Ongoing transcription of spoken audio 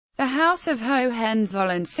The House of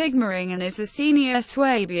Hohenzollern-Sigmaringen is the senior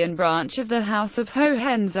Swabian branch of the House of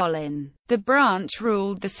Hohenzollern. The branch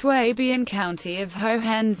ruled the Swabian county of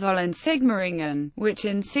Hohenzollern-Sigmaringen, which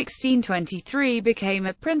in 1623 became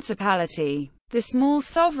a principality. The small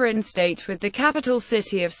sovereign state with the capital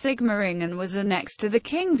city of Sigmaringen was annexed to the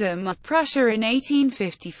Kingdom of Prussia in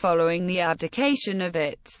 1850 following the abdication of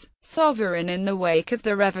its sovereign in the wake of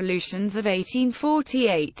the revolutions of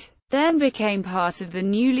 1848. Then became part of the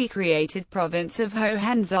newly created province of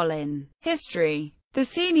Hohenzollern. History. The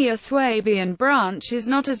senior Swabian branch is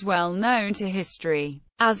not as well known to history,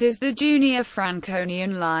 as is the junior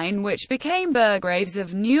Franconian line, which became burgraves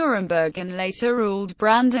of Nuremberg and later ruled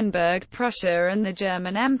Brandenburg, Prussia and the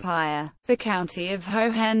German Empire. The county of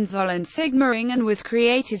Hohenzollern-Sigmaringen was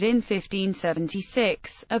created in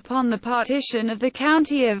 1576, upon the partition of the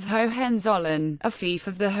county of Hohenzollern, a fief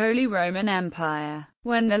of the Holy Roman Empire.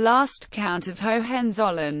 When the last count of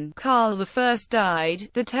Hohenzollern, Karl I, died,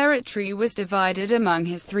 the territory was divided among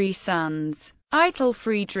his three sons: Eitel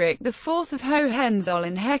Friedrich IV of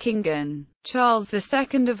Hohenzollern-Hechingen, Charles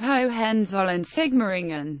II of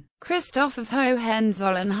Hohenzollern-Sigmaringen, Christoph of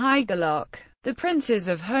Hohenzollern-Haigerloch. The princes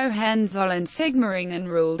of Hohenzollern-Sigmaringen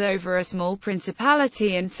ruled over a small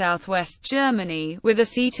principality in southwest Germany, with a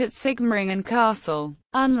seat at Sigmaringen Castle.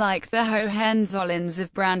 Unlike the Hohenzollerns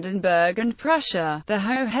of Brandenburg and Prussia, the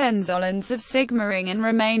Hohenzollerns of Sigmaringen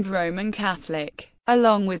remained Roman Catholic,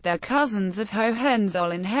 along with their cousins of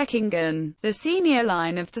Hohenzollern-Hechingen, the senior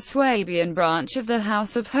line of the Swabian branch of the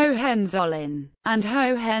House of Hohenzollern, and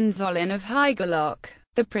Hohenzollern of Haigerloch.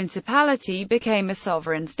 The principality became a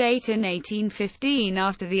sovereign state in 1815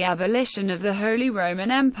 after the abolition of the Holy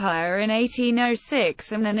Roman Empire in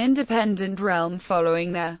 1806 and an independent realm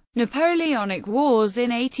following the Napoleonic Wars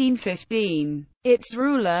in 1815. Its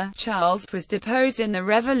ruler, Charles, was deposed in the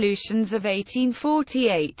revolutions of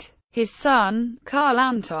 1848. His son, Karl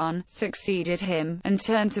Anton, succeeded him, and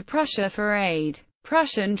turned to Prussia for aid.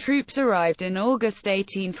 Prussian troops arrived in August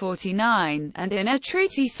 1849, and in a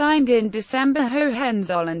treaty signed in December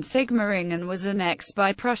Hohenzollern-Sigmaringen was annexed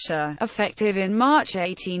by Prussia, effective in March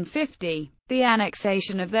 1850. The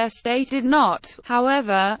annexation of their state did not,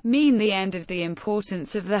 however, mean the end of the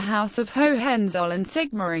importance of the House of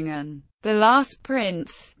Hohenzollern-Sigmaringen. The last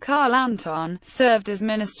prince, Karl Anton, served as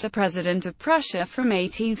minister-president of Prussia from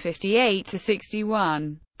 1858 to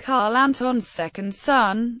 61. Karl Anton's second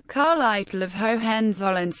son, Karl Eitel of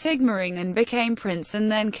Hohenzollern-Sigmaringen, became prince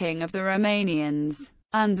and then king of the Romanians.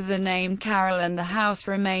 Under the name Carol, and the house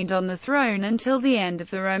remained on the throne until the end of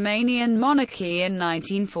the Romanian monarchy in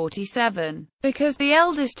 1947. Because the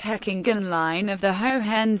eldest Hechingen line of the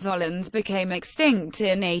Hohenzollerns became extinct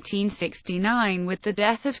in 1869 with the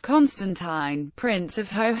death of Constantine, Prince of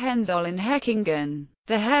Hohenzollern-Hechingen,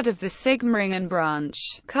 the head of the Sigmaringen branch,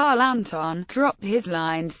 Karl Anton, dropped his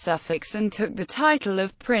line's suffix and took the title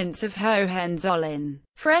of Prince of Hohenzollern.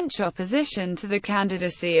 French opposition to the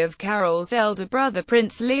candidacy of Carol's elder brother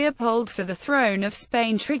Prince Leopold for the throne of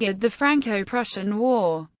Spain triggered the Franco-Prussian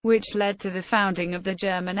War, which led to the founding of the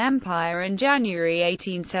German Empire in January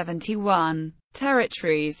 1871.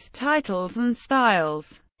 Territories, titles and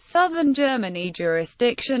styles. Southern Germany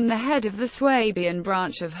jurisdiction. The head of the Swabian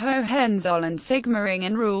branch of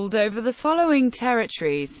Hohenzollern-Sigmaringen ruled over the following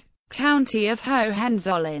territories: County of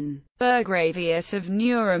Hohenzollern, Burgraviate of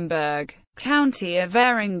Nuremberg, County of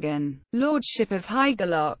Erringen, Lordship of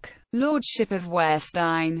Haigerloch, Lordship of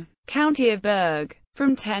Wehrstein, County of Berg.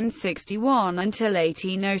 From 1061 until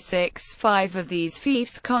 1806, 5 of these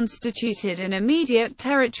fiefs constituted an immediate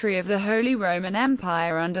territory of the Holy Roman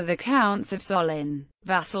Empire under the Counts of Zollern,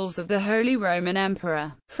 vassals of the Holy Roman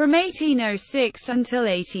Emperor. From 1806 until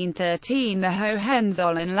 1813, the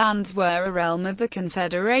Hohenzollern lands were a realm of the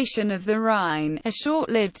Confederation of the Rhine, a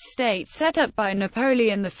short-lived state set up by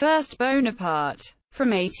Napoleon I Bonaparte.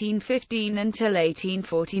 From 1815 until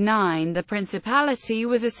 1849, the Principality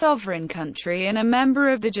was a sovereign country and a member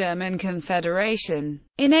of the German Confederation.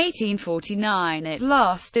 In 1849 it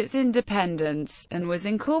lost its independence, and was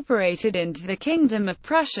incorporated into the Kingdom of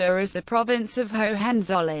Prussia as the province of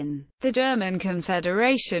Hohenzollern. The German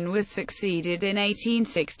Confederation was succeeded in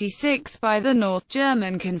 1866 by the North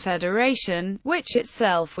German Confederation, which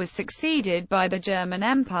itself was succeeded by the German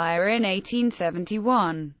Empire in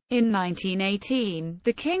 1871. In 1918,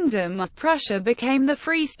 the Kingdom of Prussia became the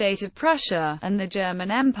Free State of Prussia, and the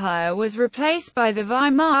German Empire was replaced by the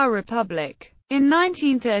Weimar Republic. In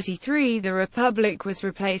 1933 the Republic was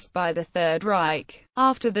replaced by the Third Reich.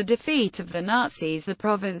 After the defeat of the Nazis, the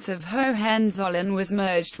province of Hohenzollern was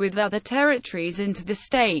merged with other territories into the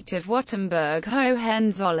state of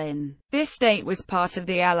Württemberg-Hohenzollern. This state was part of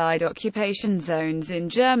the Allied occupation zones in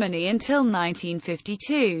Germany until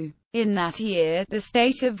 1952. In that year, the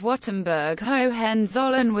state of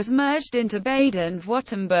Württemberg-Hohenzollern was merged into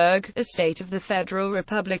Baden-Württemberg, a state of the Federal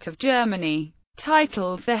Republic of Germany.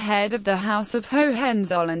 Titled the head of the House of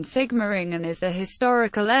Hohenzollern-Sigmaringen is the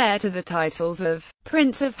historical heir to the titles of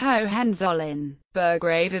Prince of Hohenzollern,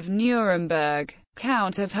 Burgrave of Nuremberg,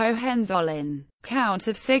 Count of Hohenzollern, Count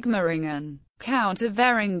of Sigmaringen, Count of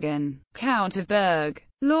Veringen, Count of Berg,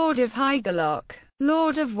 Lord of Heigerloch,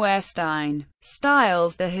 Lord of Wehrstein.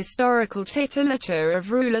 Styles. The historical titulature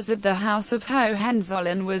of rulers of the House of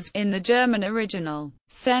Hohenzollern was, in the German original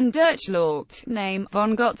Sendurchlacht name,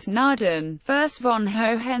 von Gotznaden, Fürst von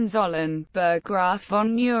Hohenzollern, Burggraf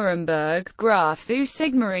von Nuremberg, Graf zu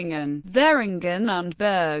Sigmaringen, Veringen und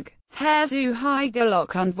Berg, Herr zu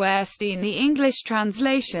Heigerloch und Wehrstein. The English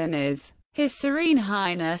translation is His Serene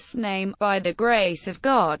Highness, name, by the grace of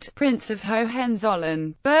God, Prince of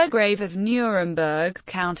Hohenzollern, Burgrave of Nuremberg,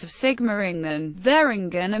 Count of Sigmaringen,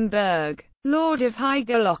 Veringen and Berg, Lord of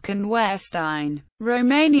Heigerloch and Wehrstein.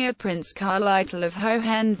 Romania. Prince Carl-Eitel of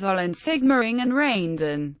Hohenzollern-Sigmaringen reigned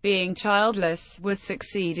and, being childless, was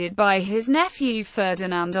succeeded by his nephew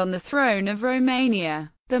Ferdinand on the throne of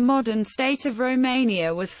Romania. The modern state of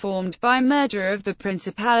Romania was formed by merger of the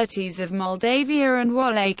principalities of Moldavia and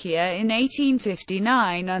Wallachia in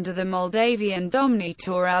 1859 under the Moldavian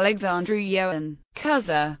Dominator Alexandru Ioan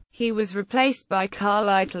Cuza. He was replaced by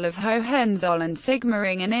Carl-Eitel of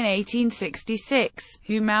Hohenzollern-Sigmaringen in 1866,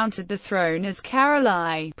 who mounted the throne as Carol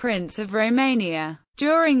I, Prince of Romania.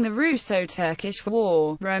 During the Russo-Turkish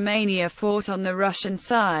War, Romania fought on the Russian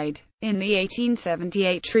side. In the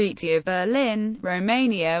 1878 Treaty of Berlin,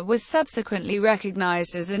 Romania was subsequently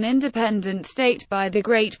recognized as an independent state by the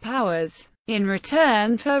Great Powers. In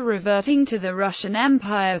return for reverting to the Russian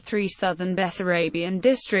Empire, 3 southern Bessarabian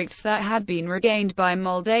districts that had been regained by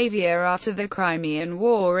Moldavia after the Crimean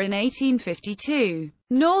War in 1852.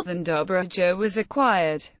 Northern Dobruja was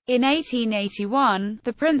acquired. In 1881,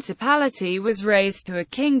 the principality was raised to a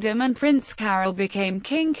kingdom and Prince Carol became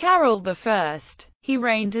King Carol I. He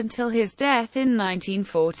reigned until his death in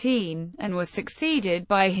 1914, and was succeeded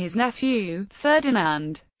by his nephew,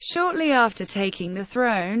 Ferdinand. Shortly after taking the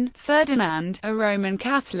throne, Ferdinand, a Roman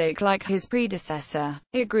Catholic like his predecessor,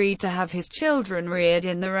 agreed to have his children reared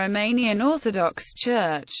in the Romanian Orthodox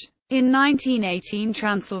Church. In 1918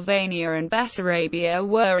 Transylvania and Bessarabia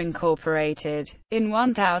were incorporated. In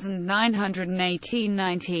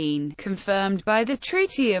 1918-19, confirmed by the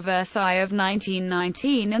Treaty of Versailles of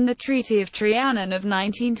 1919 and the Treaty of Trianon of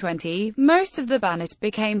 1920, most of the Banat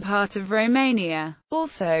became part of Romania.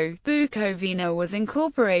 Also, Bukovina was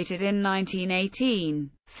incorporated in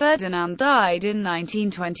 1918. Ferdinand died in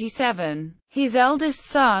 1927. His eldest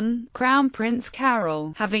son, Crown Prince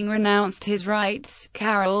Carol, having renounced his rights,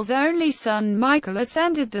 Carol's only son Michael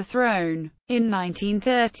ascended the throne. In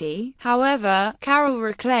 1930, however, Carol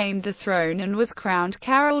reclaimed the throne and was crowned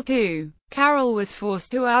Carol II. Carol was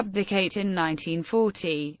forced to abdicate in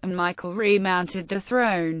 1940, and Michael remounted the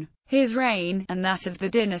throne. His reign, and that of the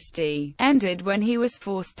dynasty, ended when he was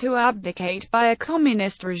forced to abdicate by a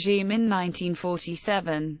communist regime in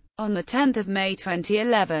 1947. On 10 May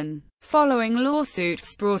 2011, following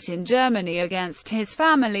lawsuits brought in Germany against his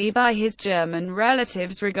family by his German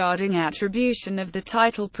relatives regarding attribution of the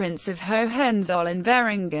title Prince of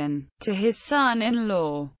Hohenzollern-Veringen to his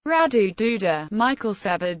son-in-law, Radu Duda, Michael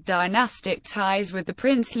severed dynastic ties with the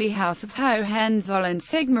princely house of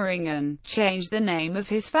Hohenzollern-Sigmaringen, changed the name of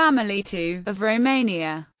his family to of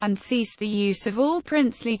Romania, and ceased the use of all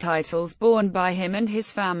princely titles borne by him and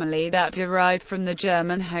his family that derived from the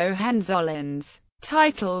German Hohenzollerns.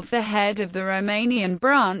 Titled the head of the Romanian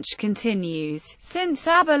branch continues, since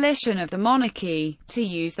abolition of the monarchy, to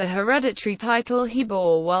use the hereditary title he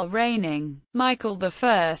bore while reigning, Michael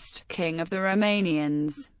I, King of the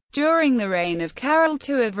Romanians. During the reign of Carol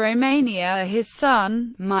II of Romania, his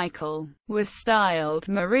son, Michael, was styled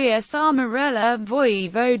Maria Samarella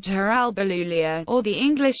Voivoda Alba Iulia, or the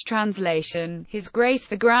English translation, His Grace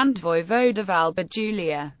the Grand Voivode of Alba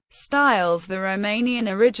Iulia. Styles. The Romanian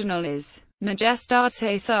original is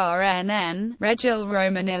Majestatis RNN, Regil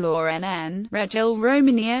Romanil or NN, Regil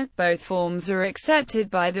Romania. Both forms are accepted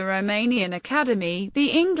by the Romanian Academy. The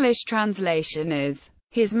English translation is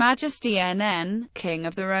His Majesty NN, King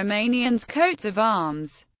of the Romanians. Coats of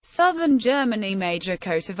arms. Southern Germany. Major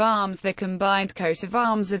coat of arms. The combined coat of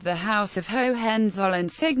arms of the House of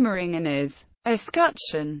Hohenzollern-Sigmaringen is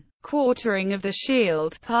Escutcheon, quartering of the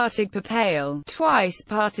shield, parted per pale, twice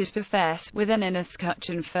parted per fess, with an inner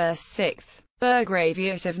scutcheon first sixth.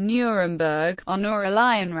 Burgraviate of Nuremberg, honor a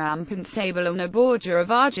lion rampant sable on a border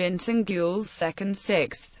of argent and gules second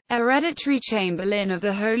sixth. Hereditary Chamberlain of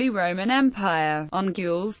the Holy Roman Empire, on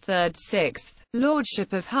gules third sixth.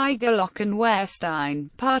 Lordship of Heigerloch and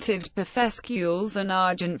Wehrstein, parted per fess gules and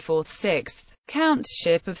argent fourth sixth.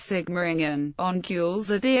 Countship of Sigmaringen, on gules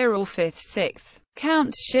a deer or fifth sixth.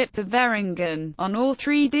 Countship of Veringen, on all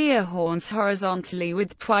three deer horns horizontally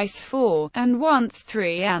with twice four, and once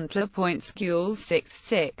three antler points gules sixth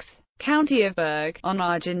sixth. County of Berg, on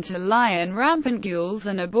argent a lion rampant gules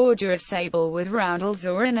and a border of sable with roundels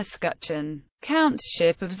or inner scutcheon.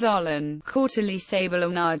 Countship of Zollern, quarterly sable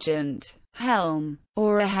on argent. Helm,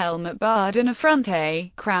 or a helmet barred and a front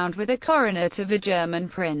A, crowned with a coronet of a German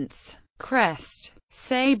prince. Crest,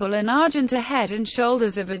 sable and argent a head and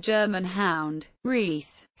shoulders of a German hound.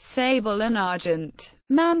 Wreath, sable and argent.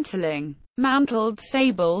 Mantling, mantled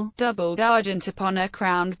sable, doubled argent upon a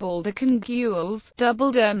crowned baldachin gules,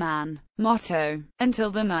 doubled ermine. Motto,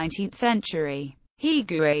 until the 19th century.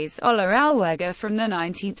 Higues Oller Alwega from the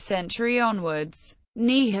 19th century onwards.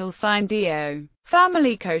 Nihil sine Dio.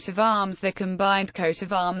 Family coat of arms. The combined coat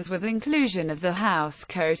of arms with inclusion of the house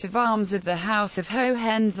coat of arms of the House of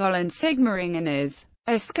Hohenzollern-Sigmaringen is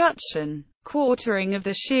escutcheon, quartering of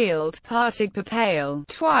the shield, parted per pale,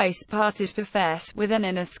 twice parted per fess, with an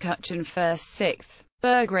inner scutcheon first sixth.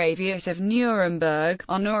 Burgraviate of Nuremberg,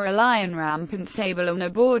 honor a lion rampant sable on a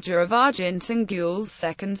border of argent and gules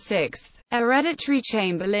second sixth. Hereditary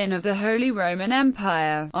Chamberlain of the Holy Roman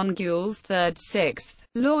Empire, on gules third sixth.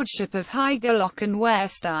 Lordship of Heigerloch and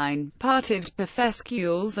Wehrstein, parted per fess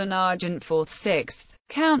gules and argent fourth sixth.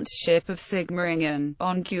 Countship of Sigmaringen,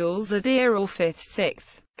 on gules a deer or fifth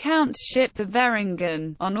sixth. Countship of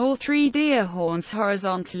Veringen, on all three deer horns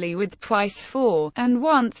horizontally with twice four, and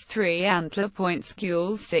once three antler points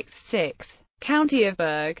gules sixth sixth. County of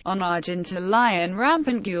Berg, on argent a lion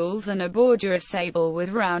rampant gules and a border of sable with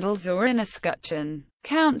roundels or inner scutcheon.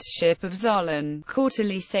 Countship of Zollern,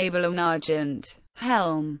 quarterly sable on argent.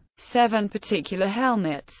 Helm, 7 particular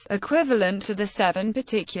helmets, equivalent to the 7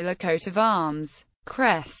 particular coat of arms.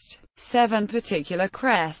 Crest, 7 particular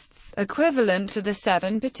crests, equivalent to the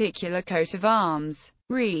 7 particular coat of arms.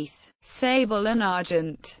 Wreath, sable and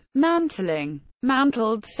argent. Mantling,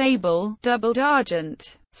 mantled sable, doubled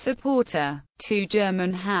argent. Supporter, 2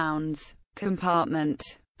 German hounds. Compartment,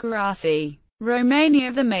 grassy.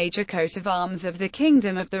 Romania. The major coat of arms of the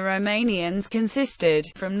Kingdom of the Romanians consisted,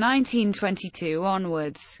 from 1922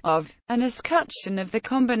 onwards, of an escutcheon of the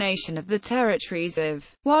combination of the territories of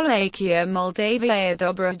Wallachia, Moldavia,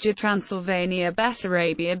 Dobruja, Transylvania,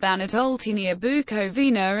 Bessarabia, Banat, Oltenia,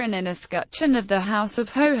 Bukovina, and an escutcheon of the House of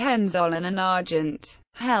Hohenzollern and argent.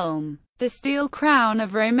 Helm, the steel crown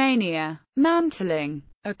of Romania. Mantling,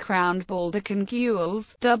 a crowned baldachin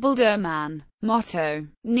gules, doubled ermine. Motto,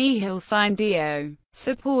 Nihil sine Dio.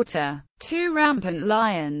 Supporter, 2 rampant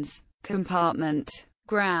lions. Compartment,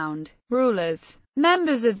 ground. Rulers,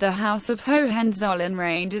 members of the House of Hohenzollern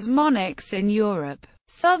reigned as monarchs in Europe.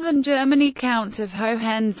 Southern Germany. Counts of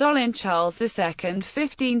Hohenzollern. Charles II,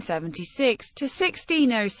 1576 to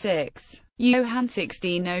 1606. Johann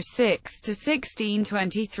 1606 to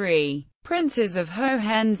 1623. Princes of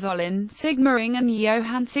Hohenzollern-Sigmaringen.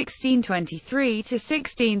 Johann 1623 to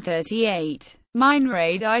 1638.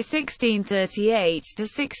 Meinrad I 1638 to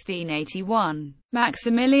 1681.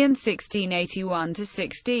 Maximilian 1681 to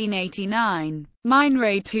 1689.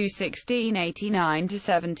 Meinrad II 1689 to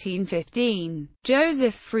 1715.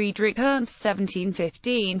 Joseph Friedrich Ernst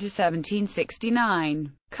 1715 to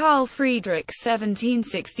 1769. Karl Friedrich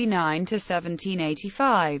 1769 to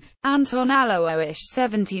 1785. Anton Alois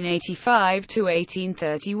 1785 to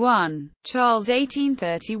 1831. Charles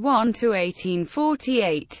 1831 to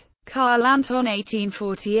 1848. Karl Anton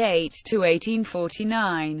 1848 to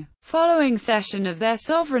 1849. Following cession of their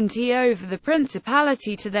sovereignty over the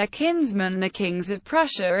principality to their kinsmen the kings of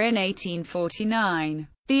Prussia in 1849.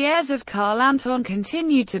 The heirs of Karl Anton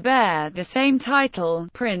continued to bear the same title,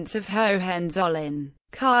 Prince of Hohenzollern.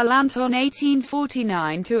 Karl Anton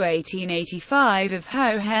 1849 to 1885 of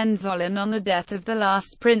Hohenzollern. On the death of the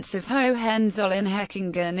last Prince of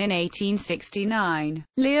Hohenzollern-Hechingen in 1869.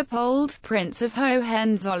 Leopold, Prince of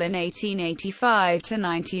Hohenzollern 1885 to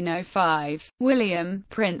 1905. William,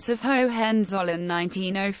 Prince of Hohenzollern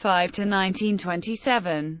 1905 to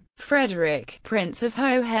 1927. Frederick, Prince of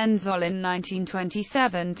Hohenzollern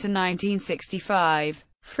 1927 to 1965.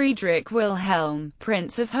 Friedrich Wilhelm,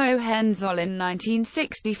 Prince of Hohenzollern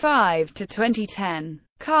 1965 to 2010.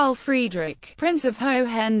 Karl Friedrich, Prince of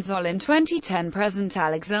Hohenzollern 2010–present.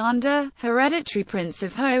 Alexander, hereditary Prince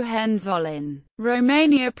of Hohenzollern,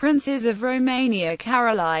 Romania. Princes of Romania.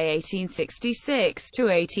 Carolai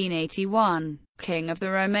 1866–1881, King of the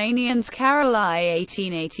Romanians. Carolai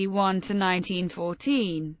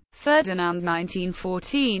 1881–1914, Ferdinand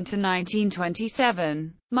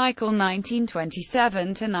 1914–1927, Michael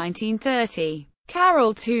 1927–1930, Carol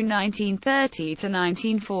II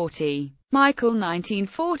 1930–1940, Michael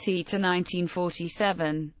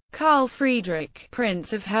 1940–1947, Karl Friedrich,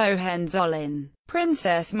 Prince of Hohenzollern,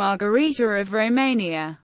 Princess Margarita of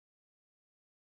Romania.